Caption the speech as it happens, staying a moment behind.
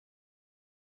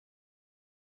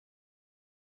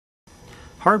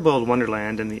Hard-Boiled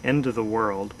Wonderland and the End of the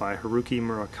World by Haruki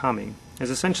Murakami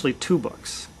is essentially two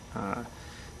books,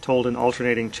 told in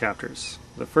alternating chapters.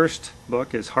 The first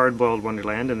book is Hard-Boiled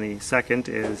Wonderland and the second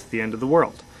is The End of the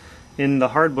World. In the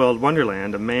Hard-Boiled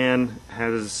Wonderland, a man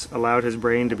has allowed his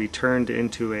brain to be turned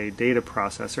into a data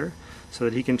processor so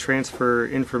that he can transfer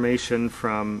information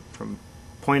from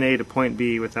point A to point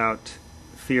B without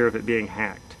fear of it being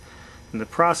hacked. And the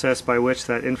process by which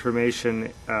that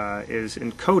information is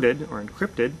encoded or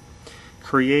encrypted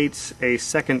creates a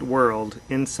second world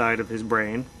inside of his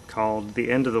brain called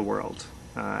the End of the World.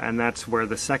 And that's where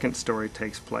the second story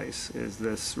takes place, is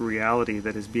this reality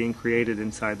that is being created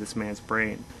inside this man's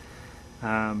brain.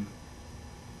 I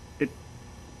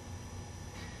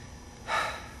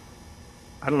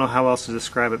don't know how else to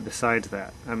describe it besides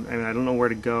that. I don't know where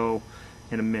to go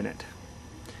in a minute.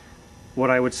 What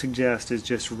I would suggest is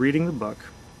just reading the book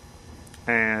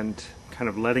and kind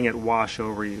of letting it wash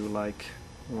over you like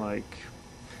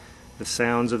the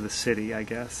sounds of the city, I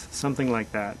guess. Something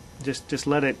like that. Just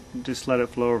let it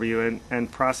flow over you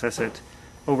and process it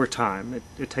over time.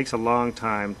 It takes a long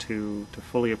time to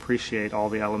fully appreciate all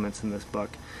the elements in this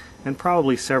book, and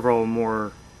probably several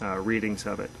more readings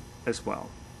of it as well.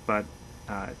 But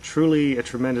truly a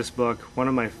tremendous book, one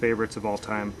of my favorites of all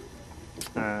time,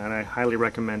 and I highly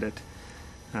recommend it.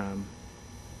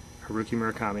 Haruki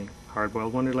Murakami,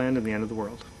 Hard-Boiled Wonderland and the End of the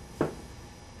World.